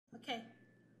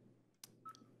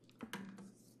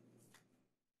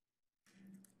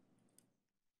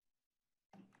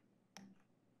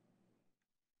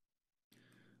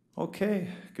Okay,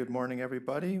 good morning,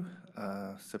 everybody.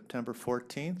 September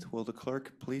 14th, will the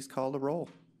clerk please call the roll?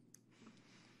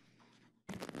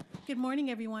 Good morning,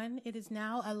 everyone. It is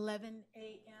now 11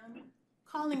 a.m.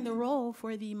 Calling the roll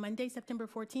for the Monday, September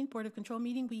 14th Board of Control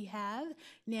meeting, we have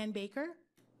Nan Baker.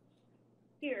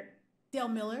 Here. Dale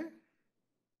Miller.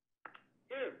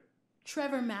 Here.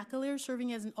 Trevor McAleer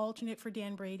serving as an alternate for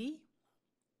Dan Brady.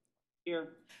 Here.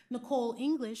 Nicole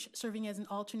English serving as an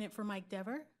alternate for Mike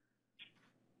Dever.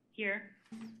 Here.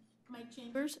 Mike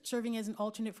Chambers serving as an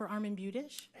alternate for Armin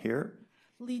Budish. Here.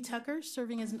 Lee Tucker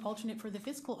serving as an alternate for the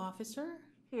fiscal officer.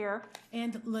 Here.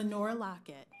 And Lenora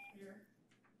Lockett. Here.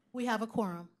 We have a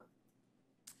quorum.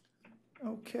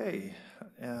 Okay,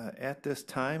 at this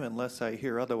time, unless I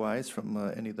hear otherwise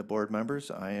from any of the board members,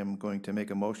 I am going to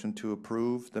make a motion to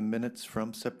approve the minutes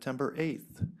from September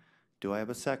 8th. Do I have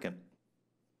a second?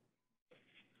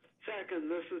 Second,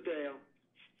 this is Dale.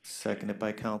 Seconded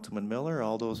by Councilman Miller.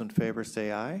 All those in favor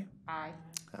say aye. Aye.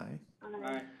 Aye. Aye.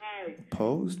 Aye.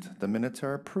 Opposed? The minutes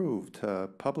are approved.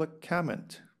 Public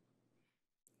comment.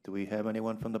 Do we have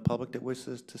anyone from the public that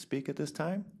wishes to speak at this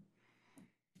time?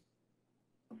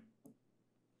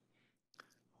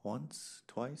 Once,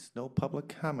 twice, no public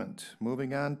comment.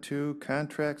 Moving on to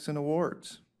contracts and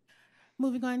awards.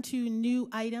 Moving on to new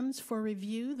items for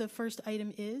review. The first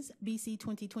item is BC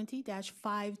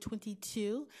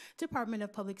 2020-522, Department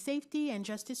of Public Safety and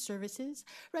Justice Services,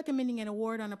 recommending an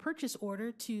award on a purchase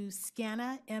order to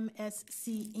Scana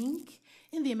MSC Inc.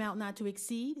 in the amount not to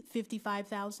exceed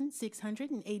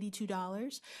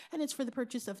 $55,682, and it's for the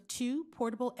purchase of 2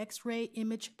 portable X-ray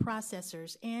image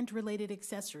processors and related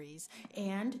accessories,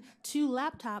 and 2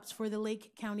 laptops for the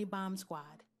Lake County Bomb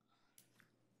Squad.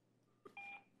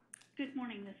 Good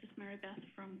morning, this is Mary Beth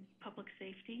from Public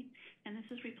Safety, and this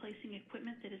is replacing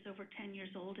equipment that is over 10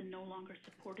 years old and no longer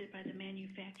supported by the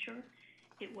manufacturer.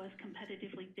 It was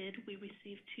competitively bid. We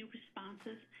received 2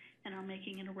 responses and are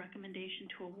making a recommendation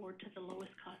to award to the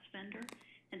lowest cost vendor,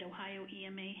 and Ohio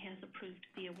EMA has approved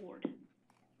the award.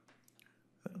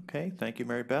 Okay, thank you,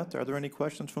 Mary Beth. Are there any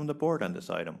questions from the board on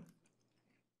this item?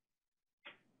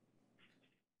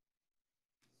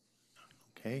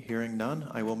 Okay, hearing none,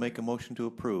 I will make a motion to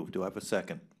approve. Do I have a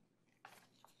second?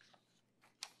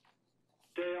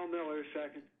 Dale Miller,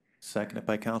 second. Seconded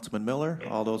by Councilman Miller.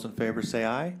 All those in favor say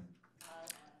aye.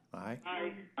 Aye.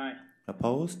 Aye. Aye.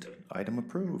 Opposed? Item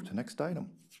approved. Next item.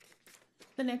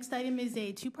 The next item is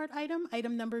a 2-part item.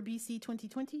 Item number BC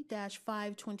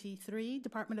 2020-523,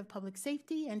 Department of Public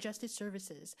Safety and Justice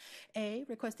Services. A,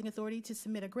 requesting authority to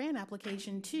submit a grant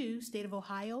application to State of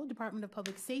Ohio, Department of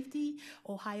Public Safety,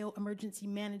 Ohio Emergency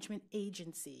Management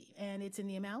Agency. And it's in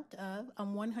the amount of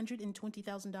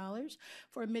 $120,000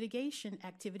 for mitigation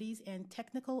activities and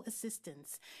technical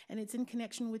assistance. And it's in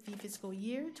connection with the fiscal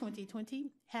year 2020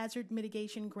 Hazard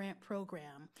Mitigation Grant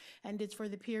Program. And it's for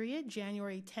the period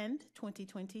January 10th,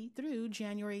 2020 through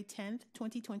January 10th,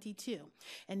 2022.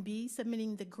 And B,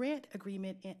 submitting the grant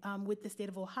agreement with the State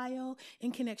of Ohio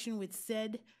in connection with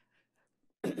said,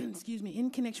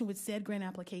 in connection with said grant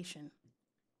application.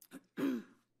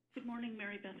 Good morning,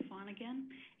 Mary Beth Flanagan,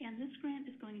 and this grant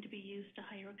is going to be used to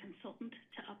hire a consultant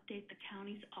to update the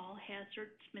county's all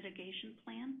hazards mitigation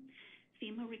plan.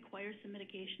 FEMA requires the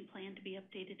mitigation plan to be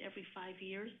updated every 5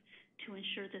 years to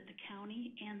ensure that the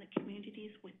county and the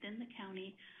communities within the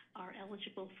county are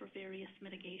eligible for various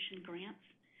mitigation grants.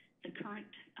 The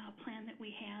current plan that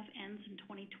we have ends in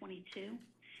 2022,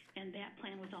 and that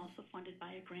plan was also funded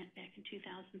by a grant back in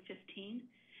 2015.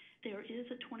 There is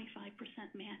a 25%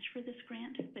 match for this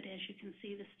grant, but as you can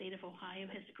see, the state of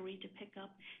Ohio has agreed to pick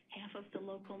up half of the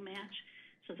local match,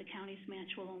 so the county's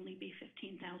match will only be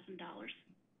 $15,000.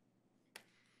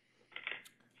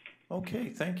 Okay,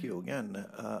 thank you again.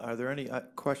 Are there any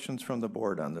questions from the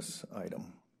board on this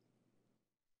item?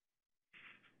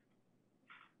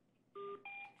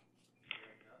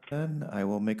 Then I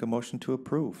will make a motion to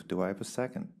approve. Do I have a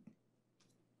second?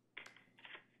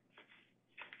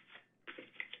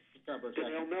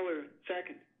 Dale Miller,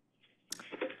 second.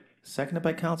 Seconded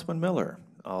by Councilman Miller.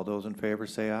 All those in favor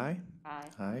say aye. Aye.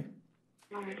 Aye.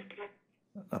 Aye.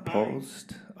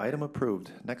 Opposed? Item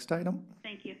approved. Next item.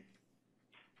 Thank you.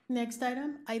 Next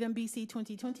item, item BC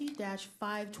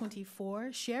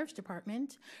 2020-524, Sheriff's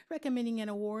Department, recommending an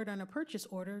award on a purchase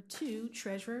order to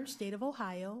Treasurer, State of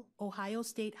Ohio, Ohio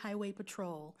State Highway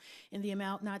Patrol, in the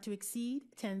amount not to exceed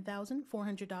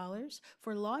 $10,400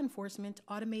 for law enforcement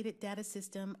automated data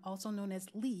system, also known as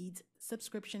LEADS,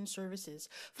 subscription services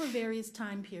for various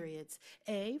time periods.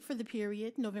 A, for the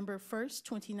period November 1st,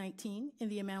 2019, in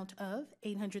the amount of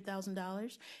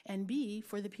 $800,000, and B,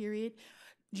 for the period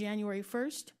January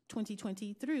 1st,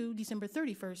 2020 through December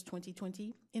 31st,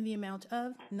 2020 in the amount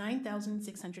of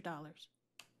 $9,600.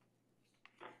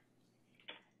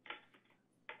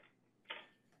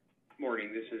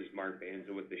 Morning, this is Mark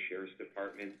Banza with the Sheriff's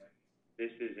Department.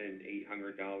 This is an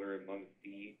 $800 a month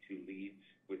fee to leads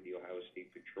with the Ohio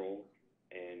State Patrol.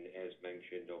 And as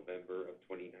mentioned, November of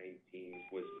 2019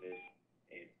 was missed,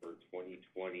 and for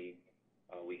 2020,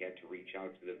 we had to reach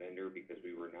out to the vendor because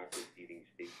we were not receiving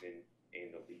statements,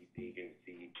 and the lead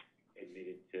agency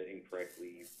admitted to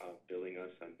incorrectly billing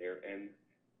us on their end.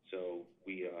 So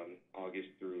we,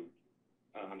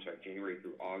 January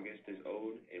through August is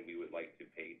owed, and we would like to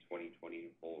pay 2020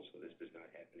 in full, so this does not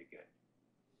happen again.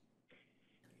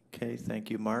 Okay,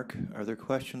 thank you, Mark. Are there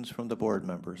questions from the board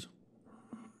members?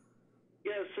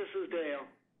 Yes, this is Dale.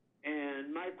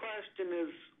 And my question is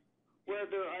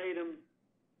whether item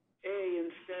A,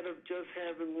 instead of just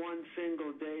having one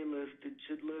single day listed,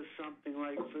 should list something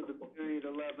like for the period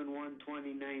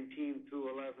 11/1/2019 through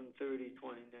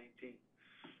 11/30/2019.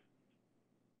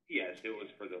 Yes, it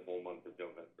was for the whole month of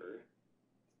November.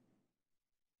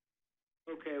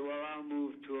 Okay, well, I'll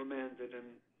move to amend it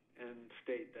and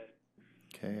state that.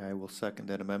 Okay, I will second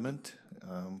that amendment.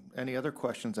 Any other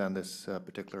questions on this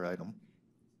particular item?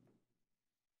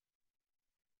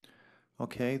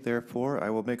 Okay, therefore, I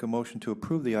will make a motion to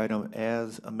approve the item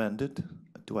as amended.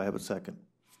 Do I have a second?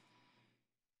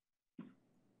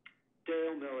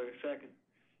 Dale Miller, second.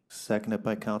 Seconded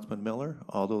by Councilman Miller.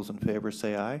 All those in favor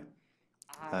say aye.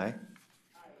 Aye.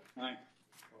 Aye.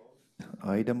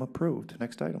 Item approved.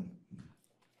 Next item.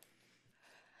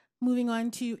 Moving on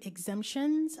to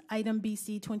exemptions, item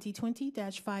BC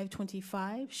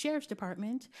 2020-525, Sheriff's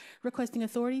Department, requesting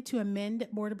authority to amend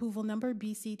board approval number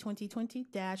BC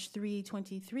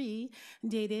 2020-323,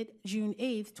 dated June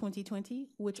 8th, 2020,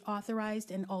 which authorized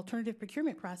an alternative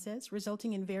procurement process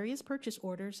resulting in various purchase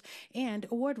orders and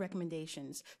award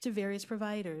recommendations to various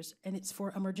providers, and it's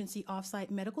for emergency offsite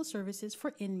medical services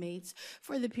for inmates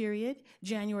for the period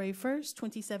January 1st,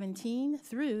 2017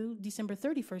 through December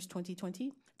 31st,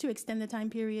 2020, to extend the time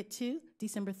period to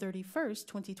December 31st,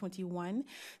 2021,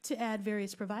 to add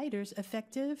various providers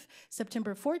effective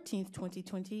September 14th,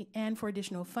 2020, and for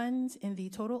additional funds in the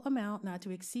total amount not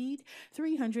to exceed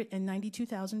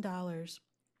 $392,000.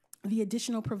 The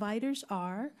additional providers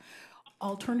are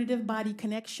Alternative Body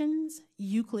Connections,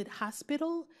 Euclid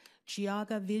Hospital,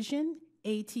 Geauga Vision,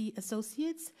 AT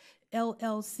Associates,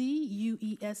 LLC,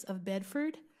 UES of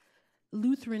Bedford,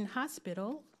 Lutheran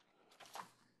Hospital,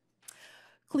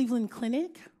 Cleveland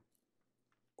Clinic,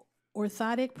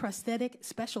 Orthotic Prosthetic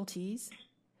Specialties,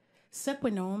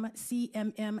 Sequinome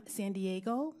CMM San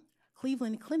Diego,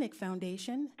 Cleveland Clinic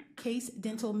Foundation, Case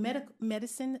Dental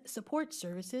Medicine Support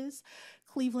Services,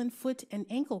 Cleveland Foot and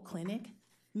Ankle Clinic,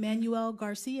 Manuel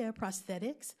Garcia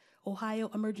Prosthetics, Ohio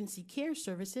Emergency Care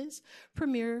Services,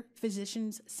 Premier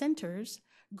Physicians Centers,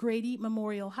 Grady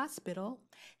Memorial Hospital,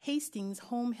 Hastings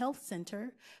Home Health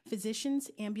Center, Physicians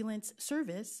Ambulance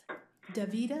Service,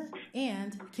 Davida,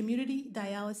 and Community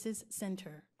Dialysis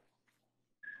Center.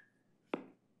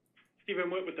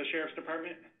 Stephen Witt with the Sheriff's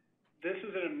Department. This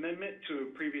is an amendment to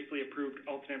a previously approved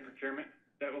alternate procurement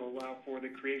that will allow for the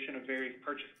creation of various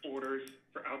purchase orders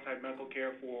for outside medical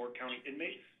care for county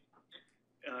inmates,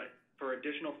 for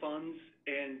additional funds,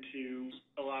 and to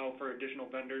allow for additional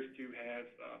vendors to have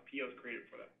POs created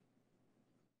for them.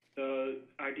 The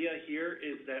idea here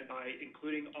is that by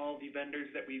including all the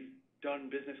vendors that we've done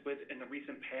business with in the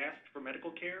recent past for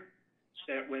medical care,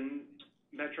 that when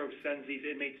Metro sends these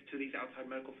inmates to these outside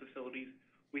medical facilities,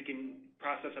 we can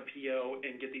process a PO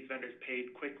and get these vendors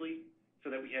paid quickly so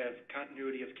that we have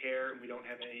continuity of care and we don't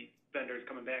have any vendors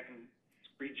coming back and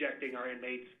rejecting our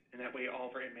inmates, and that way all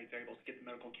of our inmates are able to get the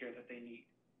medical care that they need.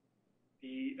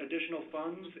 The additional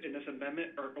funds in this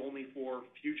amendment are only for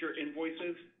future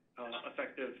invoices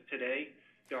effective today.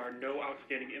 There are no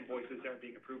outstanding invoices that are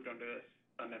being approved under this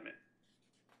amendment.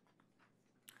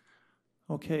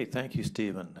 Okay, thank you,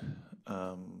 Stephen.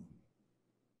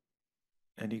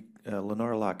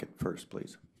 Lenora Lockett first,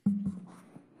 please.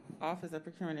 Office of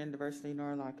Procurement and Diversity,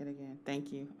 Nora Lockett again.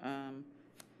 Thank you.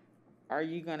 Are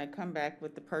you going to come back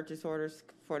with the purchase orders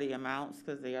for the amounts,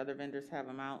 because the other vendors have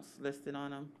amounts listed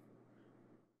on them?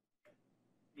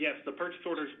 Yes, the purchase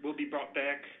orders will be brought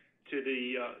back to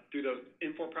the through the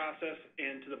import process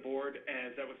and to the board,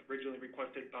 as that was originally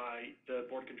requested by the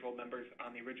board control members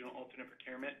on the original alternate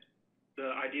procurement.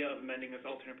 The idea of amending this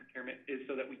alternate procurement is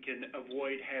so that we can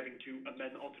avoid having to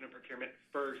amend the alternate procurement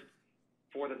first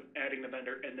for adding the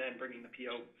vendor and then bringing the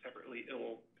PO separately. It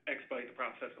will expedite the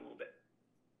process a little bit.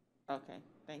 Okay,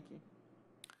 thank you.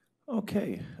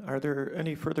 Okay, are there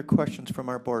any further questions from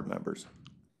our board members?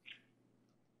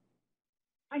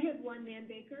 one, Nan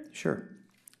Baker? Sure.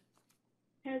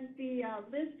 Has the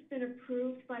list been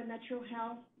approved by Metro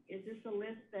Health? Is this a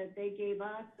list that they gave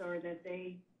us or that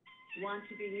they want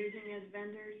to be using as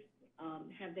vendors?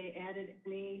 Have they added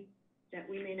any that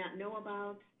we may not know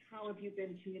about? How have you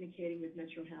been communicating with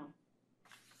Metro Health?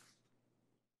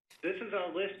 This is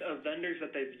a list of vendors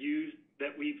that they've used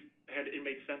that we've had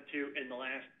inmates sent to in the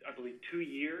last, I believe, 2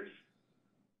 years.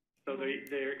 So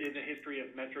there is a history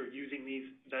of Metro using these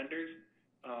vendors.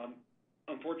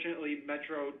 Unfortunately,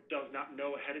 Metro does not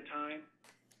know ahead of time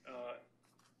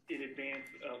in advance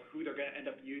of who they're going to end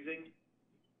up using.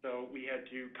 So we had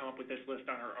to come up with this list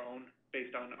on our own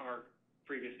based on our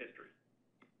previous history.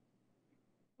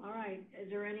 All right. Is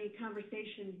there any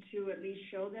conversation to at least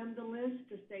show them the list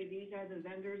to say these are the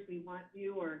vendors we want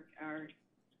you or are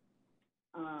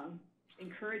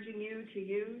encouraging you to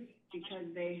use because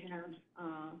they have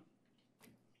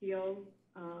PO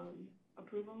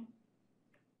approval?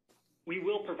 We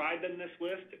will provide them this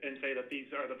list and say that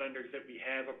these are the vendors that we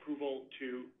have approval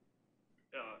to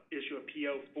issue a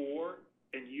PO for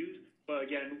and use. But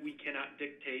again, we cannot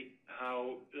dictate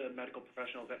how the medical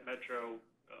professionals at Metro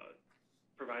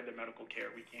provide their medical care.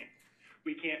 We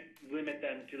can't limit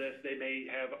them to this. They may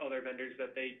have other vendors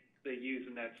that they use,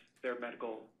 and that's their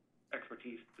medical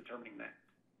expertise determining that.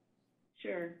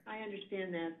 Sure, I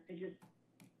understand that. I just,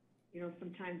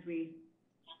 sometimes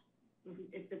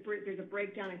if there's a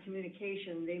breakdown in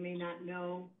communication, they may not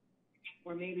know,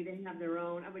 or maybe they have their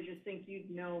own. I would just think you'd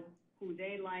know who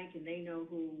they like, and they know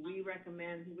who we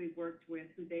recommend, who we've worked with,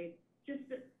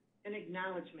 just an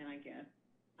acknowledgement, I guess,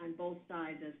 on both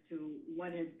sides as to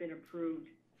what has been approved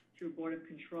through Board of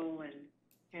Control and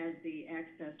has the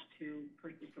access to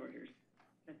purchase orders.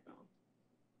 That's all.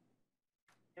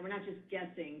 And we're not just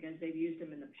guessing, as they've used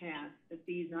them in the past, that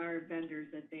these are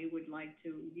vendors that they would like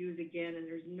to use again, and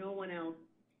there's no one else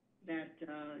that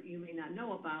you may not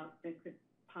know about that could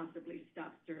possibly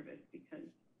stop service because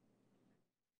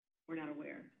we're not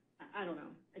aware. I don't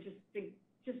know. I just think,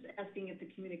 just asking if the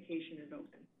communication is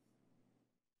open.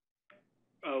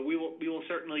 We will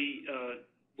certainly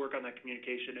work on that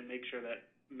communication and make sure that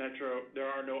there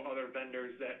are no other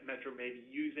vendors that Metro may be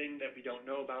using that we don't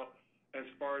know about. As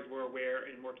far as we're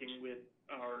aware, in working with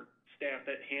our staff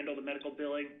that handle the medical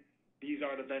billing, these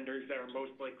are the vendors that are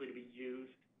most likely to be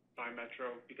used by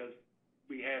Metro because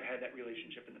we have had that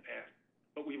relationship in the past.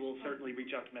 But we will certainly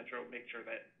reach out to Metro, make sure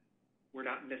that we're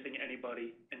not missing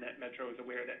anybody and that Metro is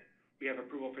aware that we have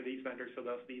approval for these vendors, so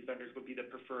thus these vendors would be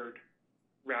the preferred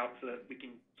route so that we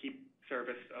can keep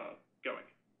service going.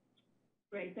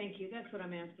 Great, thank you. That's what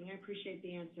I'm asking. I appreciate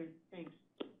the answer. Thanks.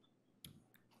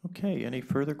 Okay, any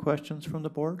further questions from the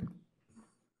board?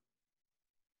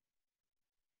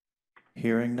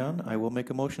 Hearing none, I will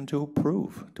make a motion to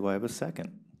approve. Do I have a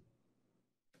second?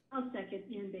 I'll second.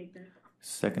 Nan Baker.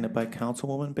 Seconded by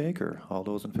Councilwoman Baker. All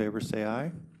those in favor say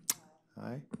aye.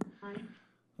 Aye. Aye.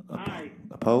 Aye.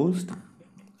 Opposed?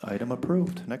 Item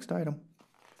approved. Next item.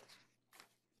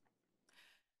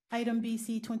 Item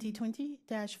BC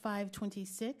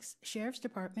 2020-526, Sheriff's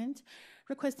Department,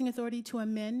 requesting authority to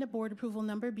amend Board Approval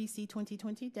Number BC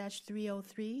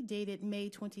 2020-303, dated May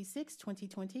 26,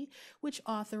 2020, which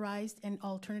authorized an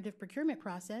alternative procurement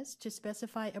process to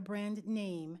specify a brand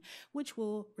name, which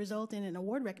will result in an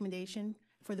award recommendation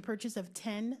for the purchase of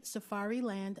 10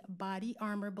 Safariland Body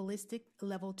Armor Ballistic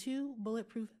Level 2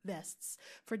 bulletproof vests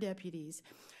for deputies.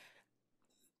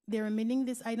 They're amending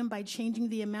this item by changing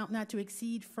the amount not to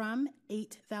exceed from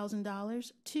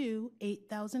 $8,000 to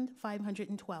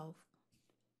 $8,512.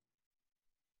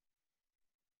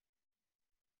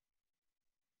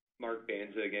 Mark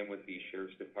Banza again with the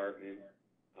Sheriff's Department.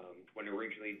 When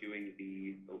originally doing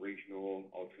the original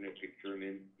alternate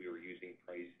procurement, we were using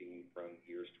pricing from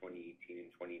years 2018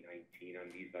 and 2019 on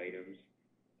these items,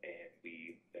 and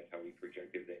that's how we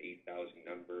projected the 8,000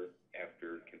 number.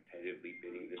 After competitively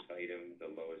bidding this item, the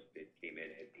lowest bid came in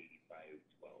at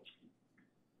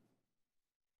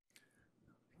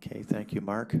 $8,512. Okay, thank you,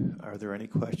 Mark. Are there any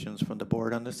questions from the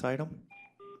board on this item?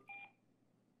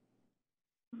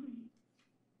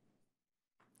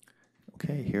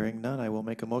 Okay, hearing none, I will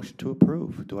make a motion to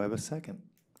approve. Do I have a second?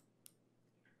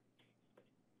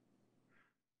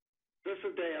 This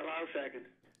is Dale. I'll second.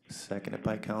 Seconded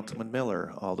by Councilman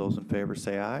Miller. All those in favor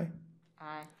say aye.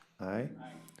 Aye. Aye.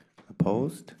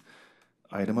 Opposed?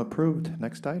 Item approved.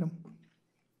 Next item.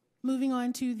 Moving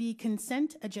on to the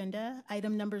consent agenda,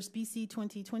 item numbers BC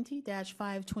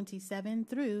 2020-527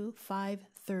 through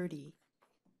 530.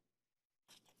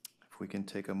 If we can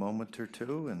take a moment or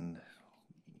two and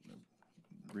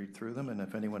read through them, and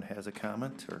if anyone has a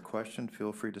comment or question,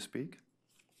 feel free to speak.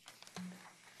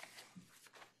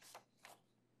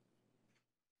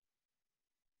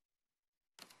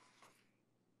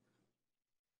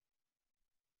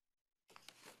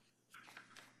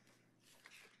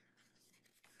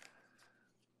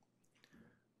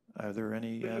 Are there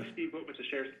any, This is Steve Witt with the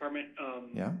Sheriff's Department.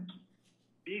 yeah?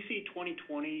 BC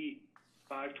 2020-527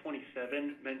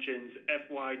 mentions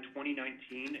FY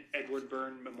 2019 Edward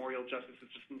Byrne Memorial Justice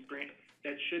Assistance Grant.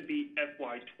 That should be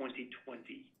FY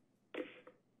 2020.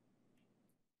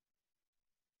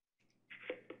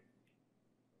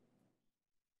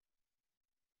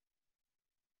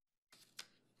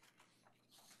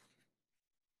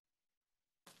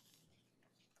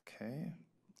 Okay,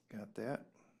 got that.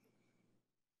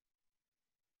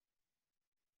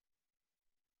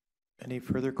 Any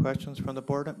further questions from the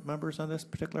board members on this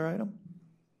particular item?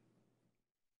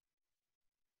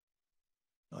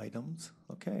 Items,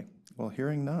 okay. Well,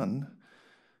 hearing none,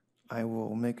 I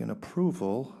will make an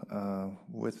approval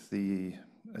with the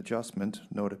adjustment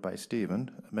noted by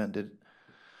Stephen, amended.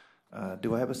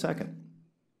 Do I have a second?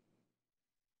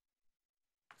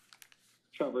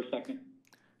 Trevor, second.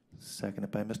 Seconded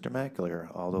by Mr.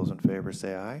 Mackler. All those in favor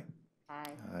say aye.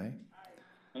 Aye. Aye.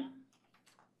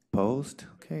 Opposed?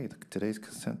 Okay, today's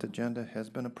consent agenda has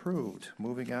been approved.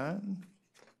 Moving on.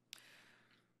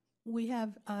 We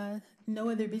have no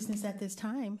other business at this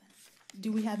time.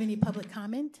 Do we have any public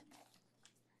comment?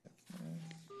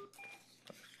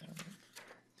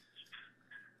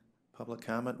 Public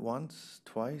comment once,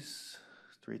 twice,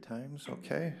 3 times.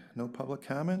 Okay, no public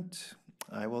comment.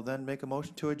 I will then make a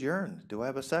motion to adjourn. Do I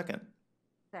have a second?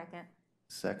 Second.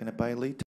 Seconded by Lee